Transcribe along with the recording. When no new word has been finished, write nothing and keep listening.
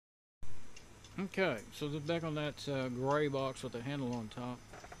Okay, so back on that gray box with the handle on top.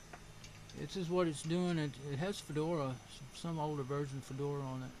 This is what it's doing. It has Fedora, some older version of Fedora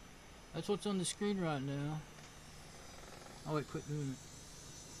on it. That's what's on the screen right now. Oh wait, quit doing it.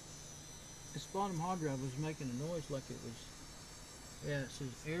 This bottom hard drive was making a noise like it was. Yeah, it says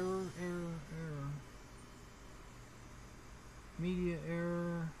error, error, error. Media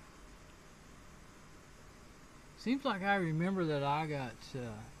error. Seems like I remember that I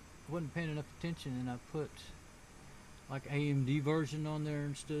wasn't paying enough attention and I put like AMD version on there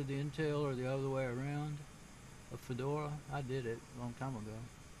instead of the Intel or the other way around of Fedora. I did it a long time ago.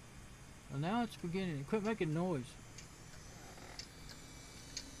 Well, now it's beginning. It quit making noise.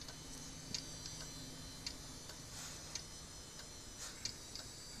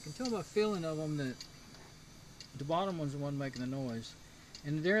 I can tell by feeling of them that the bottom one's the one making the noise.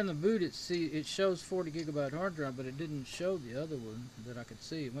 And there in the boot, it shows 40 gigabyte hard drive, but it didn't show the other one that I could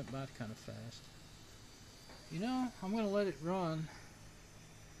see. It went by kind of fast. You know, I'm going to let it run.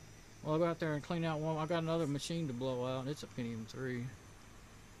 Well, I'll go out there and clean out one. I got another machine to blow out. It's a Pentium 3.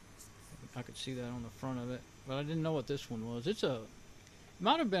 I could see that on the front of it, but I didn't know what this one was. It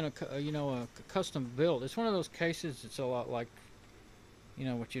might have been a custom build. It's one of those cases. It's a lot like,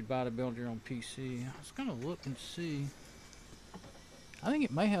 what you'd buy to build your own PC. I was gonna look and see. I think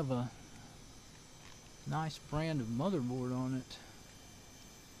it may have a nice brand of motherboard on it.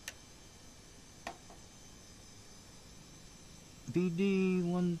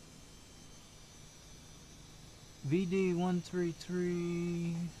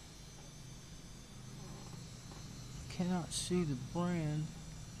 VD133. Cannot see the brand.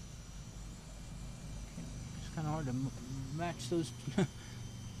 It's kind of hard to match those.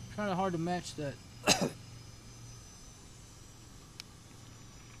 Kind of hard to match that.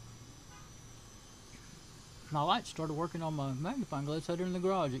 My light started working on my magnifying glass out there in the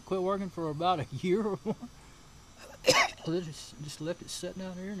garage. It quit working for about a year or more. So they just left it sitting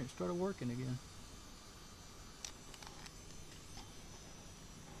out here and it started working again.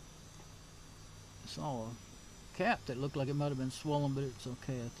 I saw a cap that looked like it might have been swollen, but it's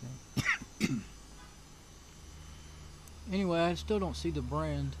okay, I think. Anyway, I still don't see the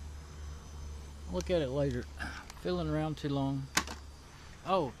brand. I'll look at it later. Fiddling around too long.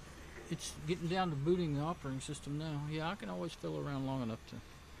 Oh, it's getting down to booting the operating system now. Yeah, I can always fiddle around long enough to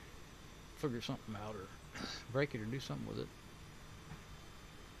figure something out or break it or do something with it.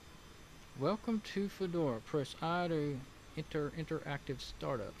 Welcome to Fedora. Press I to enter interactive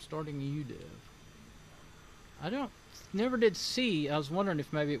startup. Starting UDEV. Never did see. I was wondering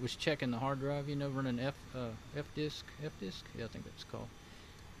if maybe it was checking the hard drive, running F-disk. F-disk? Yeah, I think that's called.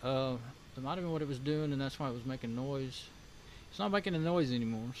 That might have been what it was doing, and that's why it was making noise. It's not making a noise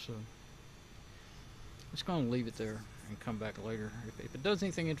anymore, so I'm just going to leave it there and come back later. If it does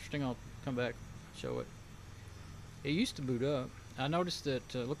anything interesting, I'll come back, show it. It used to boot up. I noticed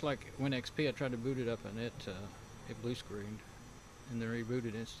that it looked like WinXP. I tried to boot it up, and it blue screened, and then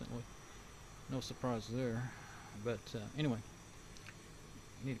rebooted instantly. No surprise there. But anyway,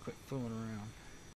 I need to quit fooling around.